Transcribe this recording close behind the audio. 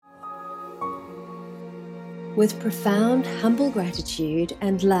With profound, humble gratitude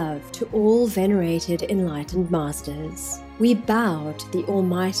and love to all venerated enlightened masters, we bow to the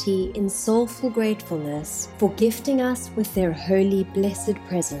Almighty in soulful gratefulness for gifting us with their holy, blessed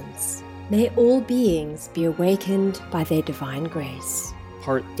presence. May all beings be awakened by their divine grace.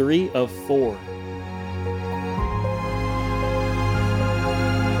 Part 3 of 4.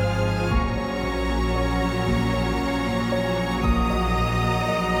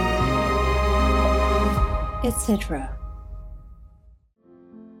 Etc.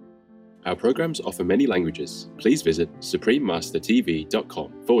 Our programs offer many languages. Please visit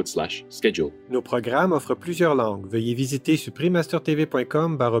suprememastertv.com/schedule. Nos programas offrent plusieurs langues. Veuillez visiter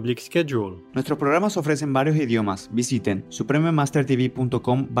suprememastertv.com/schedule. Nuestros programas ofrecen varios idiomas. Visiten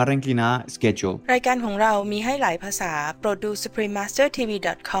suprememastertv.com/schedule. รายการของเรามีให้หลายภาษาโปรดดู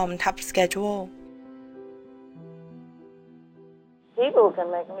suprememastertv.com/schedule. People can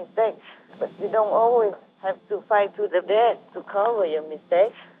make mistakes, but you don't always have to fight to the death to cover your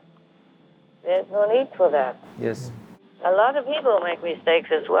mistakes. There's no need for that. Yes. A lot of people make mistakes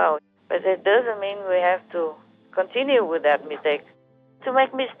as well, but it doesn't mean we have to continue with that mistake. To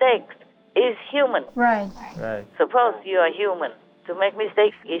make mistakes is human. Right. Suppose you are human. To make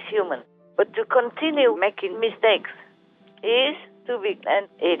mistakes is human. But to continue making mistakes is to be an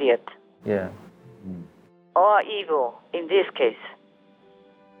idiot. Yeah. Or evil in this case.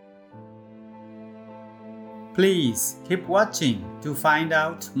 Please keep watching to find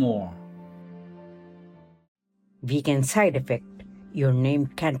out more. Vegan side effect. Your name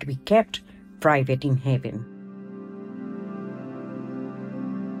can't be kept private in heaven.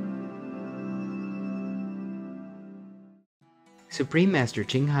 Supreme Master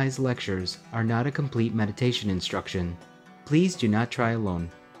Ching Hai's lectures are not a complete meditation instruction. Please do not try alone.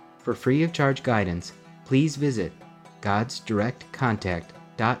 For free of charge guidance, please visit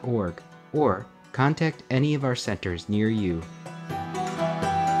godsdirectcontact.org or contact any of our centers near you.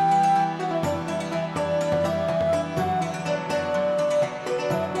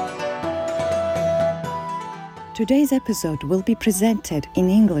 Today's episode will be presented in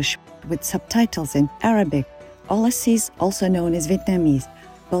English with subtitles in Arabic, Aulassis, also known as Vietnamese,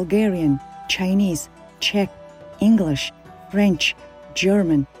 Bulgarian, Chinese, Czech, English, French,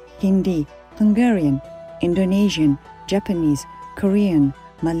 German, Hindi, Hungarian, Indonesian, Japanese, Korean,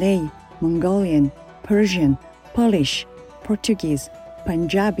 Malay, Mongolian, Persian, Polish, Portuguese,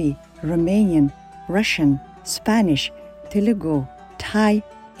 Punjabi, Romanian, Russian, Spanish, Telugu, Thai,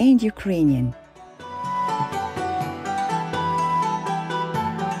 and Ukrainian.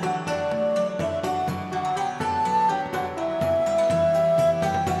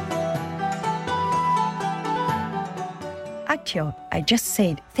 Aktio, I just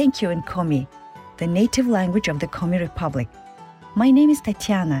said thank you in Komi, the native language of the Komi Republic. My name is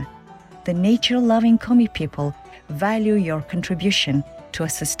Tatiana. The nature-loving Komi people value your contribution to a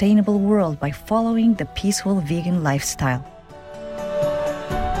sustainable world by following the peaceful vegan lifestyle.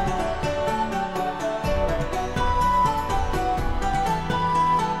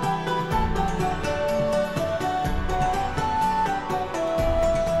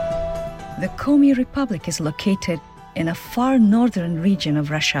 The Komi Republic is located in a far northern region of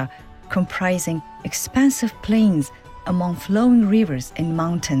Russia, comprising expansive plains among flowing rivers and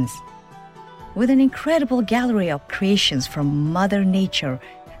mountains. With an incredible gallery of creations from Mother Nature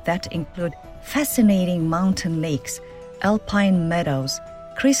that include fascinating mountain lakes, alpine meadows,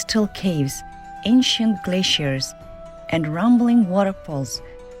 crystal caves, ancient glaciers, and rumbling waterfalls,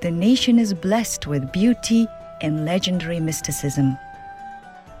 the nation is blessed with beauty and legendary mysticism.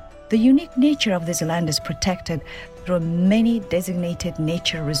 The unique nature of this land is protected through many designated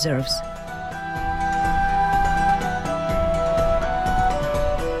nature reserves.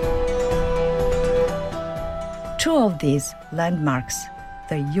 Two of these landmarks,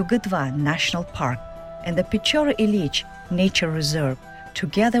 the Yugudva National Park and the Pechora Ilyich Nature Reserve,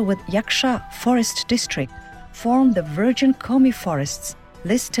 together with Yaksha Forest District, form the virgin Komi forests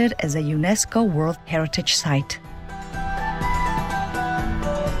listed as a UNESCO World Heritage Site.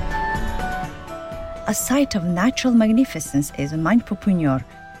 A site of natural magnificence is Manpupunyor,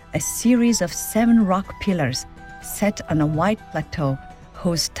 a series of 7 rock pillars set on a wide plateau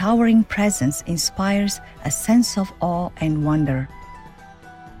whose towering presence inspires a sense of awe and wonder.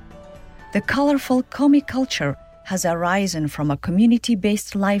 The colorful Komi culture has arisen from a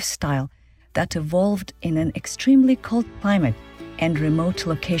community-based lifestyle that evolved in an extremely cold climate and remote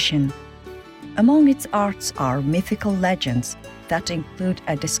location. Among its arts are mythical legends that include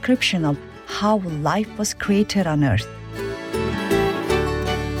a description of how life was created on Earth.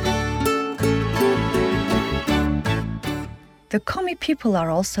 The Komi people are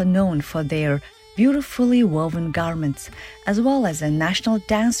also known for their beautifully woven garments, as well as a national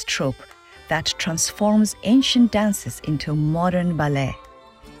dance troupe that transforms ancient dances into modern ballet.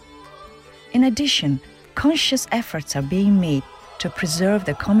 In addition, conscious efforts are being made to preserve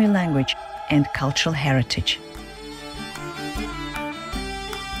the Komi language and cultural heritage.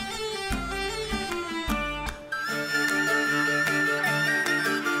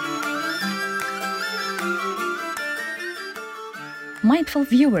 Mindful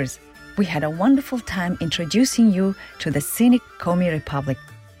viewers, we had a wonderful time introducing you to the scenic Komi Republic.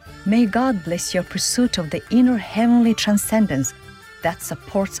 May God bless your pursuit of the inner heavenly transcendence that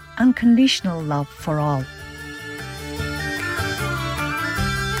supports unconditional love for all.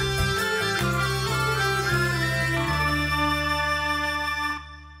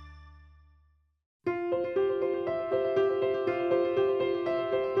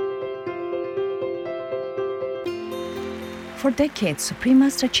 For decades, Supreme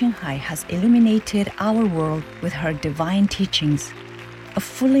Master Ching Hai has illuminated our world with her divine teachings. A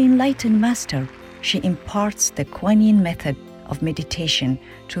fully enlightened master, she imparts the Kuan Yin method of meditation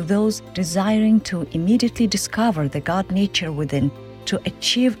to those desiring to immediately discover the God nature within to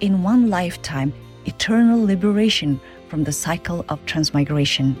achieve in one lifetime eternal liberation from the cycle of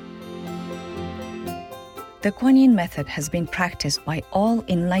transmigration. The Kuan Yin method has been practiced by all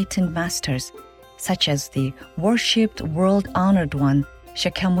enlightened masters, such as the worshipped world-honored one,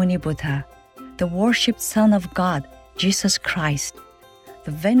 Shakyamuni Buddha, the worshipped Son of God, Jesus Christ,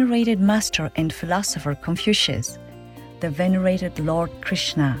 the venerated master and philosopher Confucius, the venerated Lord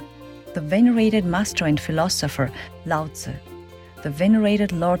Krishna, the venerated master and philosopher Lao Tzu, the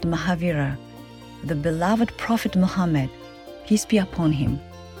venerated Lord Mahavira, the beloved Prophet Muhammad, peace be upon him,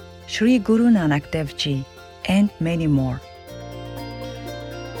 Sri Guru Nanak Dev Ji, and many more.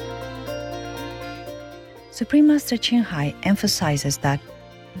 Supreme Master Ching Hai emphasizes that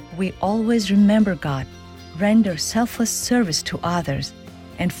we always remember God, render selfless service to others,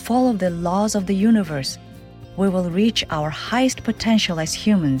 and follow the laws of the universe. We will reach our highest potential as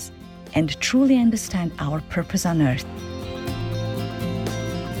humans and truly understand our purpose on earth.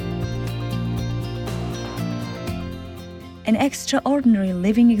 An extraordinary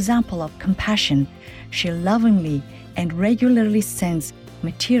living example of compassion, she lovingly and regularly sends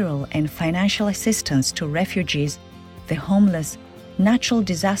material and financial assistance to refugees, the homeless, natural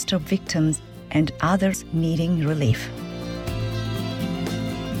disaster victims, and others needing relief.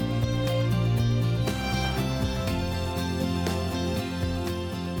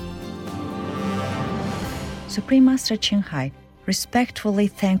 Supreme Master Ching Hai respectfully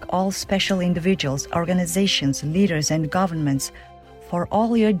thank all special individuals, organizations, leaders, and governments for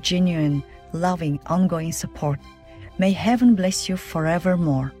all your genuine, loving, ongoing support. May heaven bless you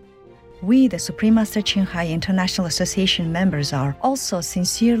forevermore. We, the Supreme Master Ching Hai International Association members, are also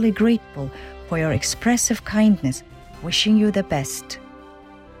sincerely grateful for your expressive kindness, wishing you the best.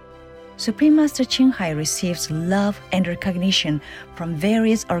 Supreme Master Ching Hai receives love and recognition from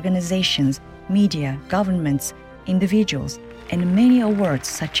various organizations, media, governments, individuals, and many awards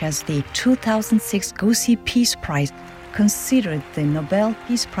such as the 2006 Gusi Peace Prize, considered the Nobel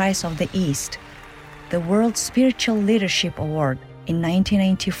Peace Prize of the East, the World Spiritual Leadership Award in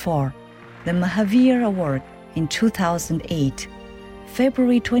 1994, the Mahavir Award in 2008,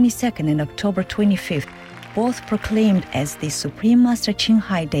 February 22nd and October 25th, both proclaimed as the Supreme Master Ching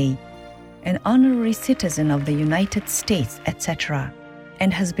Hai Day, an honorary citizen of the United States, etc.,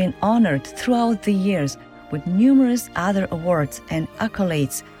 and has been honored throughout the years with numerous other awards and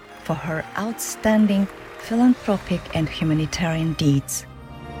accolades for her outstanding philanthropic and humanitarian deeds.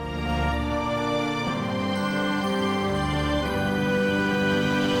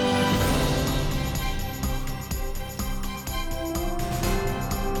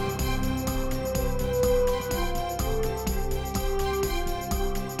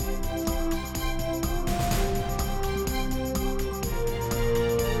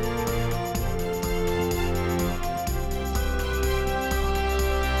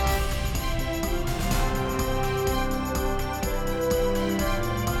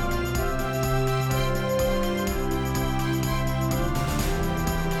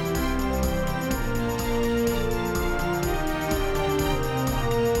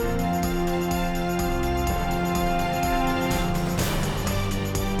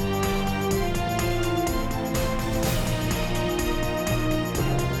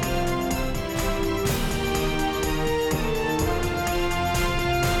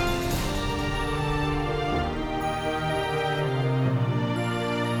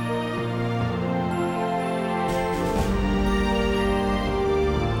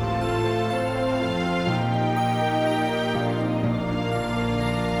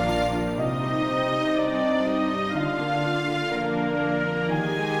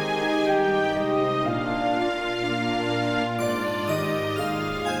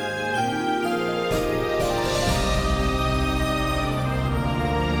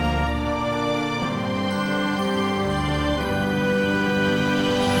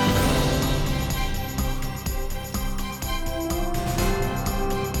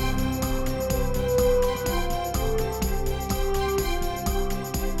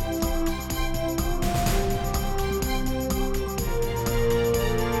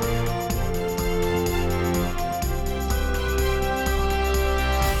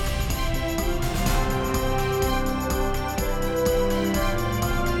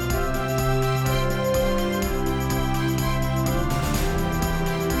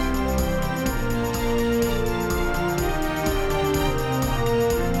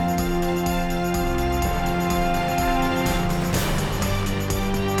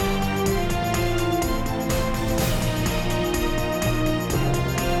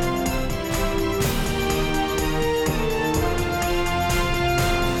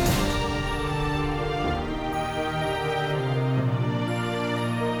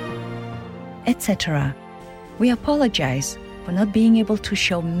 etc. We apologize for not being able to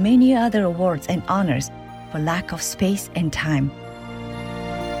show many other awards and honors for lack of space and time.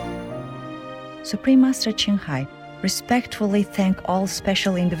 Supreme Master Ching Hai respectfully thank all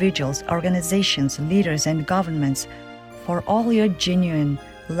special individuals, organizations, leaders, and governments for all your genuine,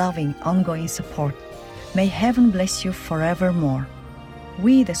 loving, ongoing support. May heaven bless you forevermore.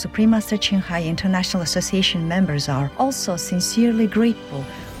 We, the Supreme Master Ching Hai International Association members, are also sincerely grateful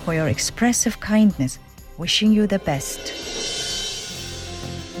for your expressive kindness, wishing you the best.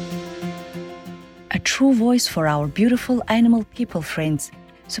 A true voice for our beautiful animal people friends,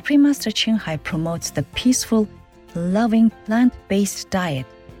 Supreme Master Ching Hai promotes the peaceful, loving plant-based diet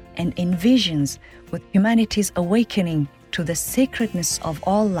and envisions with humanity's awakening to the sacredness of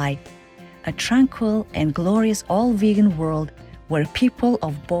all life, a tranquil and glorious all-vegan world where people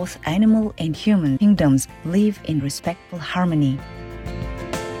of both animal and human kingdoms live in respectful harmony.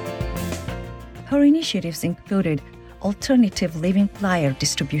 Her initiatives included alternative living flyer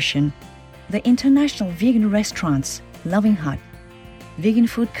distribution, the international vegan restaurants Loving Hut, vegan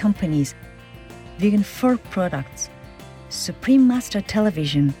food companies, vegan fur products, Supreme Master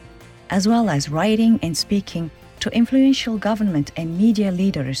Television, as well as writing and speaking to influential government and media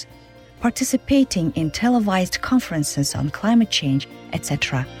leaders, participating in televised conferences on climate change,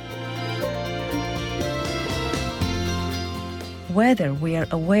 etc. Whether we are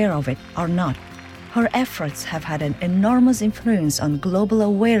aware of it or not, her efforts have had an enormous influence on global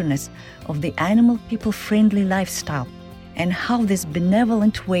awareness of the animal people-friendly lifestyle and how this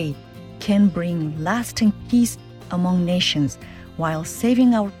benevolent way can bring lasting peace among nations while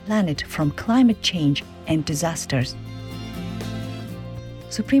saving our planet from climate change and disasters.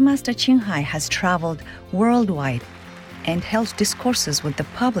 Supreme Master Ching Hai has traveled worldwide and held discourses with the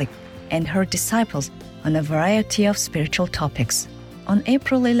public and her disciples on a variety of spiritual topics. On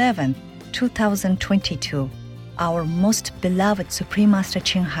April 11, 2022, our most beloved Supreme Master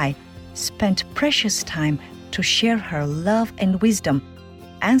Ching Hai spent precious time to share her love and wisdom,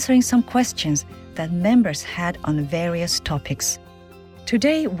 answering some questions that members had on various topics.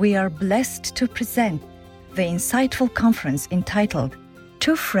 Today, we are blessed to present the insightful conference entitled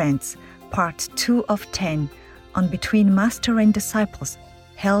Two Friends, Part 2 of 10 on Between Master and Disciples,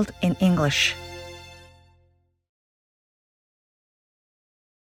 held in English.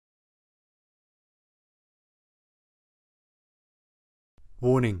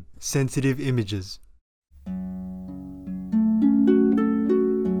 Warning: sensitive images.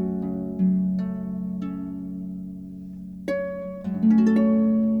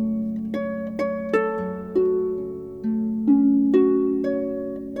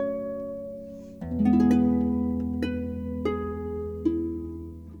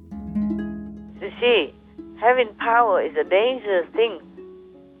 See, having power is a dangerous thing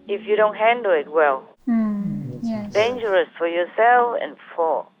if you don't handle it well. Yes. Dangerous for yourself and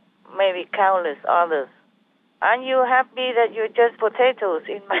for maybe countless others. Aren't you happy that you're just potatoes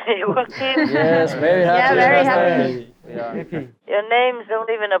in my work team? Yes, very happy. Yeah, very happy. Yeah. Your names don't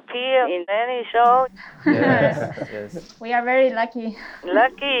even appear in any show. Yes, yes. We are very lucky.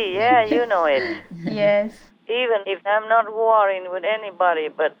 Lucky, yeah, you know it. Yes. Even if I'm not warring with anybody,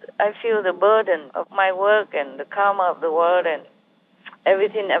 but I feel the burden of my work and the karma of the world, and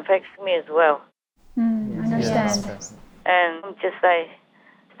everything affects me as well. Understand. Yes. And I'm just like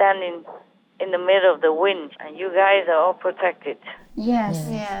standing in the middle of the wind, and you guys are all protected. Yes.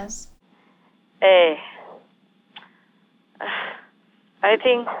 Yes. I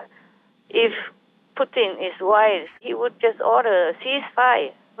think if Putin is wise, he would just order a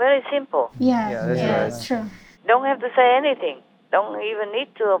ceasefire. Very simple. Yes. Yeah, that's Yes. right. True. Don't have to say anything. Don't even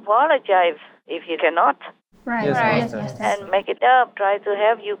need to apologize if you cannot. Right. Yes, Right. Master. Yes. And make it up. Try to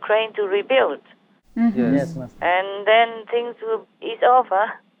help Ukraine to rebuild. Yes. And then things will ease off,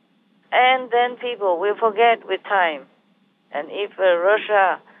 and then people will forget with time. And if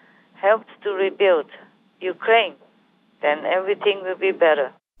Russia helps to rebuild Ukraine, then everything will be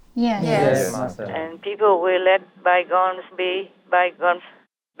better. Yes. Yes, Master. And people will let bygones be bygones.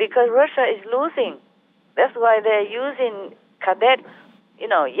 Because Russia is losing. That's why they're using cadets,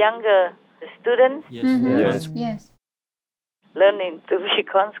 younger students, Yes. Yes. learning to be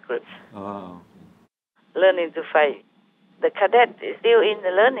conscripts, Oh. learning to fight. The cadet is still in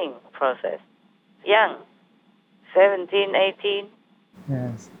the learning process. Young, 17, 18,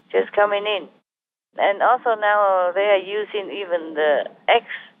 Yes. just coming in. And also now they are using even the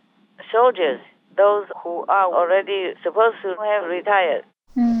ex-soldiers, those who are already supposed to have retired.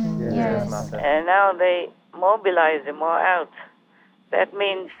 Yes. Master. And now they mobilize them all out. That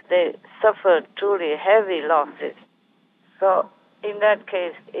means they suffered truly heavy losses. So in that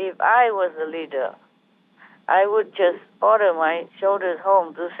case, if I was the leader, I would just order my soldiers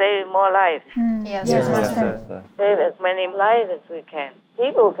home to save more lives. Yes, Yes, Master. Master. Save as many lives as we can.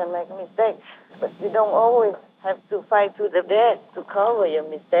 People can make mistakes, but you don't always have to fight to the death to cover your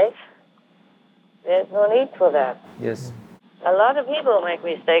mistakes. There's no need for that. Yes. A lot of people make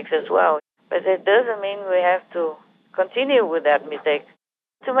mistakes as well, but it doesn't mean we have to continue with that mistake.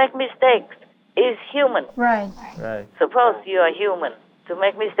 To make mistakes is human. Right. Right. Suppose you are human. To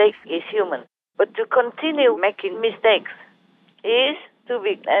make mistakes is human. But to continue making mistakes is to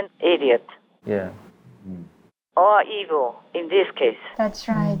be an idiot Yeah. or evil in this case. That's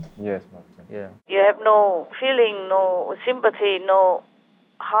right. Yes, Master. Yeah. You have no feeling, no sympathy, no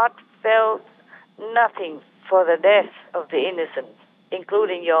heartfelt, nothing for the death of the innocent,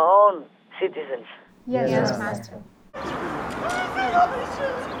 including your own citizens. Yes, Master.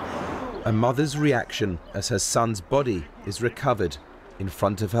 A mother's reaction as her son's body is recovered in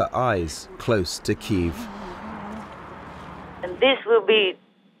front of her eyes, close to Kyiv. And this will be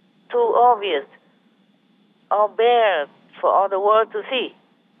too obvious or bare for all the world to see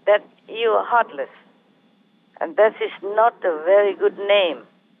that you are heartless. And that is not a very good name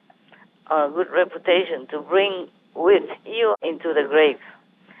or a good reputation to bring with you into the grave,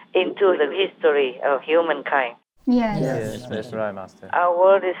 into the history of humankind. Yes. Yes, that's right, Master. Our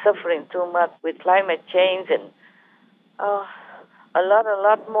world is suffering too much with climate change and a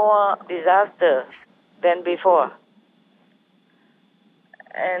lot more disaster than before.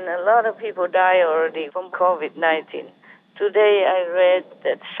 And a lot of people die already from COVID-19. Today I read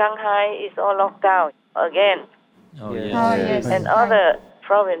that Shanghai is all locked down again. Oh, yes. Oh, yes. And other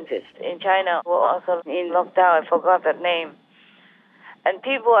provinces in China were also in lockdown. I forgot that name. And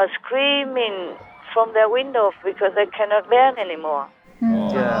people are screaming from their windows because they cannot bear anymore.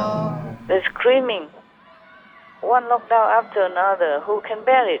 Yeah. They're screaming. One lockdown after another. Who can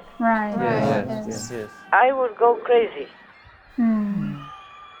bear it? Right. Yes. I would go crazy.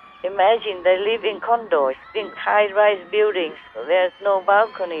 Imagine they live in condos, in high-rise buildings. There's no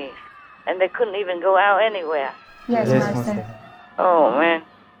balcony, and they couldn't even go out anywhere. Yes, Master. Oh, man.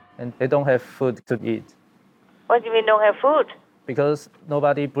 And they don't have food to eat What do you mean don't have food? because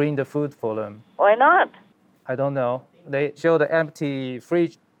nobody bring the food for them. Why not? I don't know. They show the empty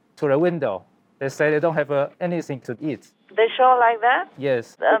fridge to the window. They say they don't have anything to eat. They show like that?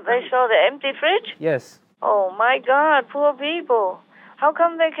 Yes. They show the empty fridge? Yes. Oh, my God, poor people. How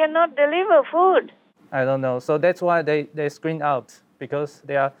come they cannot deliver food? I don't know. So that's why they screen out, because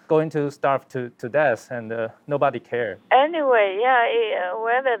they are going to starve to death and nobody cares. Anyway,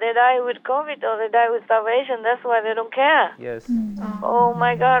 whether they die with COVID or they die with starvation, that's why they don't care. Yes. Oh,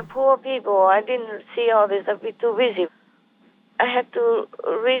 my God, poor people. I didn't see all this. I've been too busy. I had to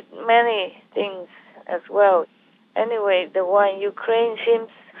read many things as well. Anyway, the war in Ukraine seems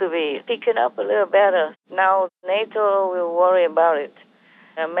to be picking up a little better. Now NATO will worry about it.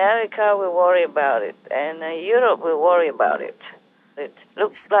 America will worry about it. And Europe will worry about it. It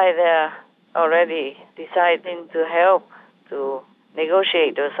looks like they're already deciding to help to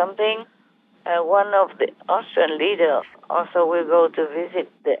negotiate or something. One of the Austrian leaders also will go to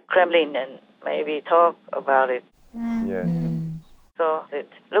visit the Kremlin and maybe talk about it. Yes. So it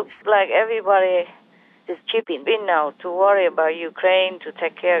looks like everybody is chipping in now to worry about Ukraine, to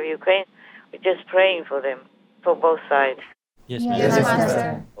take care of Ukraine. We're just praying for them, for both sides. Yes,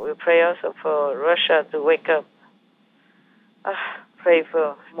 Master. We pray also for Russia to wake up. Pray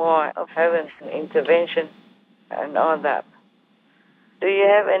for more of heaven's intervention and all that. Do you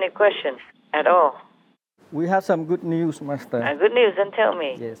have any questions at all? We have some good news, Master. Good news, then tell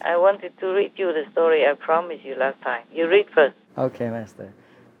me. Yes. I wanted to read you the story I promised you last time. You read first. Okay, Master.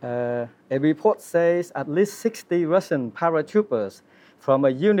 A report says at least 60 Russian paratroopers from a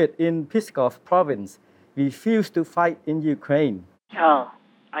unit in Pskov province refused to fight in Ukraine. Oh,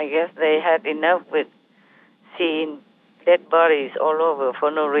 I guess they had enough with seeing dead bodies all over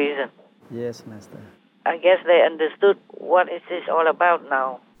for no reason. Yes, Master. I guess they understood what is this all about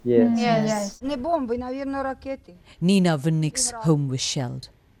now. Yes. Nina Vinnik's home was shelled.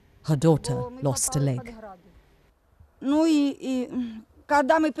 Her daughter lost a leg.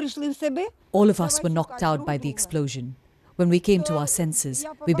 All of us were knocked out by the explosion. When we came to our senses,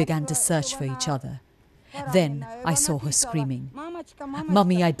 we began to search for each other. Then I saw her screaming,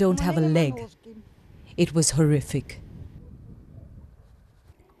 "Mummy, I don't have a leg." It was horrific.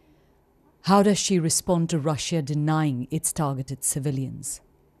 How does she respond to Russia denying its targeted civilians?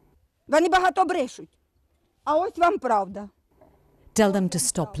 Tell them to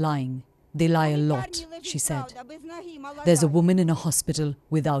stop lying. They lie a lot, she said. There's a woman in a hospital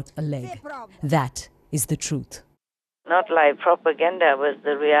without a leg. That is the truth. not like propaganda, but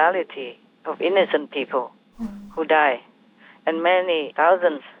the reality of innocent people who die. And many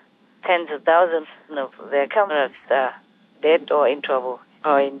thousands, tens of thousands of their comrades are dead or in trouble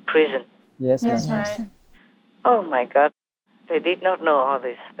or in prison. Yes, Master. Oh my God. They did not know all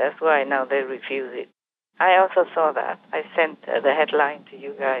this. That's why now they refuse it. I also saw that. I sent the headline to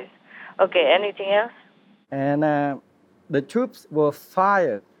you guys. Okay, anything else? And the troops were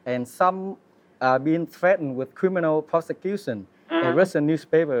fired, and some are being threatened with criminal prosecution. A Russian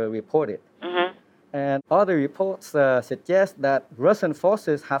newspaper reported. And other reports suggest that Russian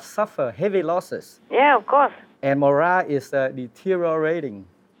forces have suffered heavy losses. Yeah, of course. And morale is deteriorating.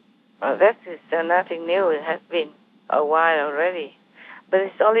 Well, that is nothing new. It has been a while already. But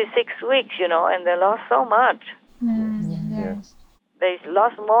it's only 6 weeks, and they lost so much. Yes. They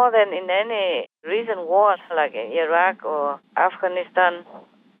lost more than in any recent wars, like in Iraq or Afghanistan.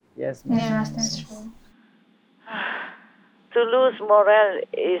 Yes, Master. True. To lose morale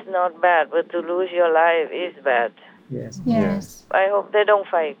is not bad, but to lose your life is bad. Yes. I hope they don't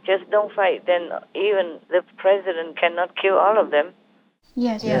fight. Just don't fight. Then even the president cannot kill all of them.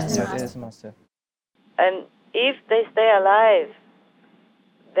 Yes, Master. And if they stay alive,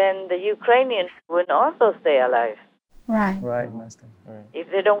 then the Ukrainians will also stay alive. Right. Master. Right.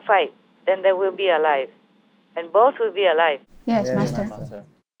 If they don't fight, then they will be alive. And both will be alive. Yes, Master.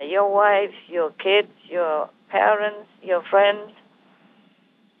 Your wives, your kids, your parents, your friends,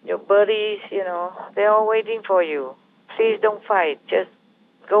 your buddies, they're all waiting for you. Please don't fight. Just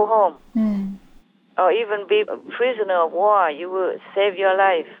go home. Or even be a prisoner of war. You will save your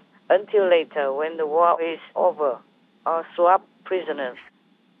life until later when the war is over. Or swap prisoners.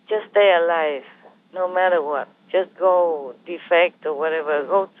 Just stay alive, no matter what. Just go defect or whatever.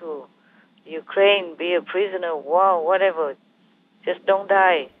 Go to Ukraine, be a prisoner of war, whatever. Just don't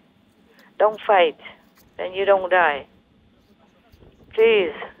die. Don't fight. Then you don't die.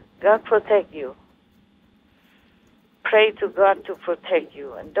 Please, God protect you. Pray to God to protect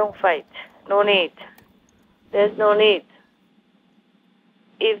you and don't fight. No need. There's no need.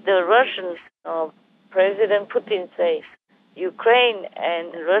 If the Russians or President Putin says Ukraine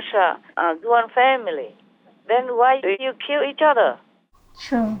and Russia are one family, then why do you kill each other?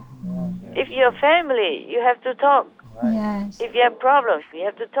 True. If you're family, you have to talk. Yes. If you have problems, you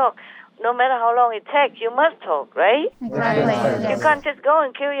have to talk. No matter how long it takes, you must talk, right? Exactly. You can't just go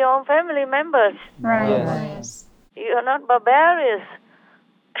and kill your own family members. Right. Yes. You're not barbarians.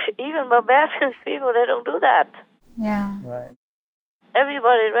 Even barbarian people, they don't do that. Yeah. Right.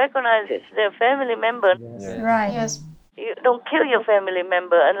 Everybody recognizes their family member. Right. Yes. You don't kill your family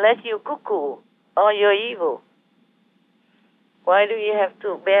member unless you're cuckoo or you're evil. Why do you have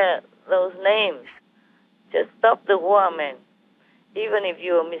to bear those names? Just stop the war, man. Even if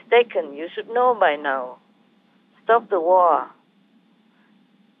you're mistaken, you should know by now. Stop the war.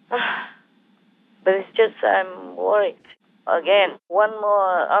 But it's just I'm worried. Again, one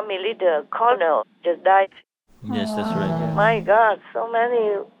more army leader, colonel, just died. Yes, that's right. My God, so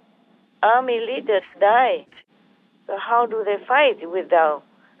many army leaders died. So how do they fight without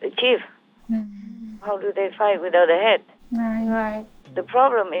the chief? How do they fight without the head? Right. The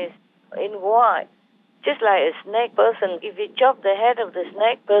problem is, in war, just like a snake person, if you chop the head of the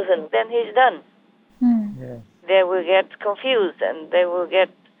snake person, then he's done. They will get confused and they will get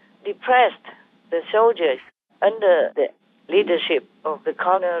depressed, the soldiers, under the leadership of the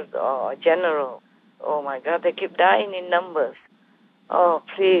colonel or general. Oh my God, they keep dying in numbers. Oh,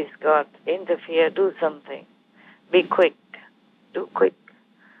 please, God, interfere, do something. Be quick, do quick,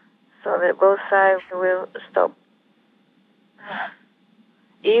 so that both sides will stop.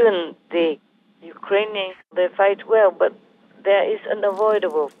 Even the Ukrainians, they fight well, but there is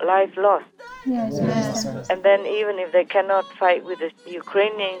unavoidable life lost. Yes. And then even if they cannot fight with the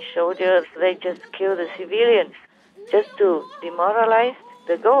Ukrainian soldiers, they just kill the civilians just to demoralize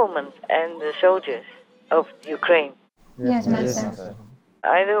the government and the soldiers of Ukraine. Yes, Master.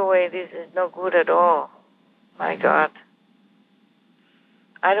 Either way, this is not good at all. My God.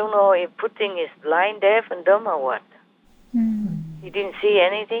 I don't know if Putin is blind, deaf, and dumb or what. He didn't see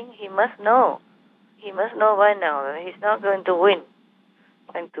anything. He must know. He must know by now that he's not going to win.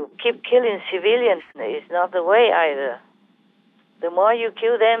 And to keep killing civilians is not the way either. The more you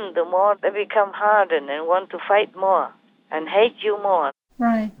kill them, the more they become hardened and want to fight more and hate you more.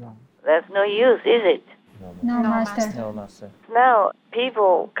 Right. That's no use, is it? No, Master. No, Master. Now,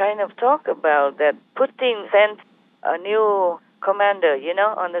 people kind of talk about that Putin sent a new commander,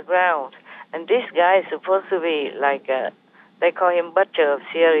 on the ground. And this guy is supposed to be like they call him Butcher of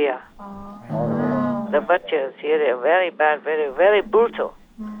Syria. The Butcher of Syria, very bad, very, very brutal.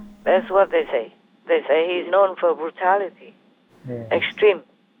 That's what they say. They say he's known for brutality, extreme.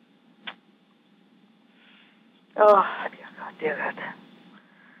 Oh, dear God, dear God.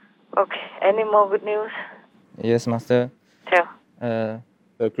 Okay, any more good news? Yes, Master. Tell.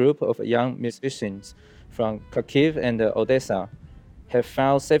 A group of young musicians from Kharkiv and Odessa have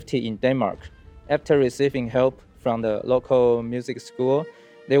found safety in Denmark. After receiving help from the local music school,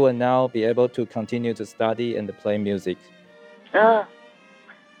 they will now be able to continue to study and play music. Ah,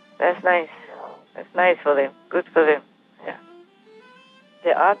 that's nice. That's nice for them. Good for them. Yeah.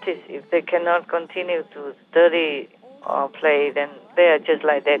 The artists, if they cannot continue to study or play, then they are just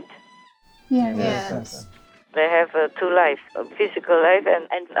like that. Yes. They have two lives, a physical life and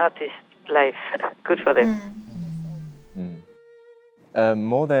an artist life. Good for them.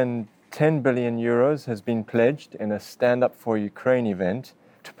 More than 10 billion euros has been pledged in a Stand Up for Ukraine event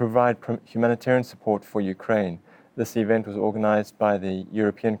to provide humanitarian support for Ukraine. This event was organized by the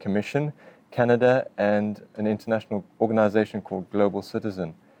European Commission, Canada, and an international organization called Global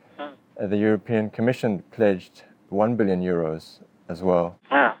Citizen. The European Commission pledged 1 billion euros as well.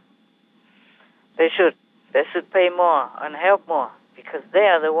 They should. They should pay more and help more because they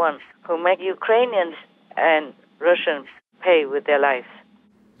are the ones who make Ukrainians and Russians pay with their lives.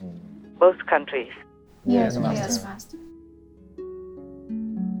 Both countries. Yes, Master.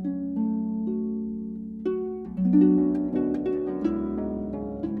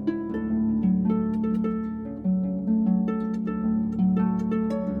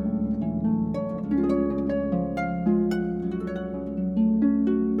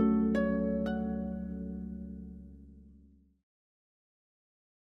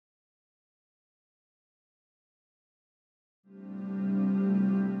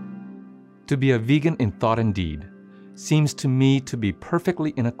 To be a vegan in thought and deed seems to me to be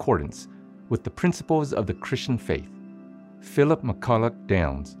perfectly in accordance with the principles of the Christian faith. Philip McCulloch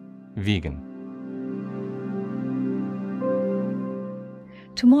Downs, vegan.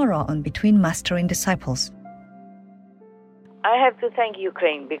 Tomorrow on Between Master and Disciples. I have to thank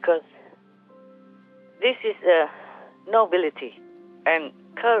Ukraine because this is the nobility and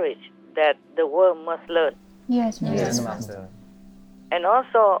courage that the world must learn. Yes, Master. And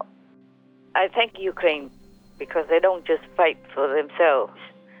also, I thank Ukraine because they don't just fight for themselves,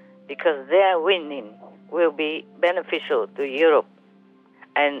 because their winning will be beneficial to Europe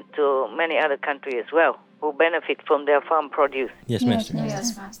and to many other countries as well who benefit from their farm produce. Yes, Master.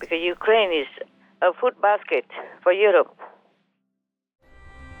 Yes, Master. Because Ukraine is a food basket for Europe.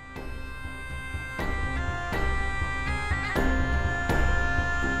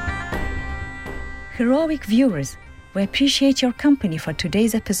 Heroic viewers, we appreciate your company for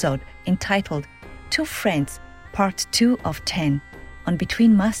today's episode entitled Two Friends, Part 2 of 10 on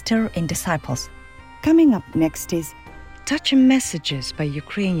Between Master and Disciples. Coming up next is touching messages by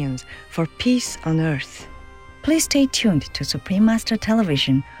Ukrainians for peace on earth. Please stay tuned to Supreme Master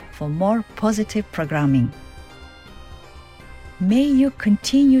Television for more positive programming. May you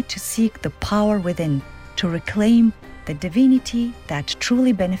continue to seek the power within to reclaim the divinity that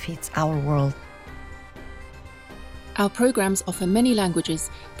truly benefits our world. Our programs offer many languages.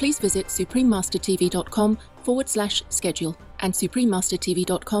 Please visit suprememastertv.com/schedule and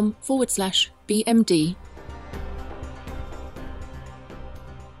suprememastertv.com/BMD.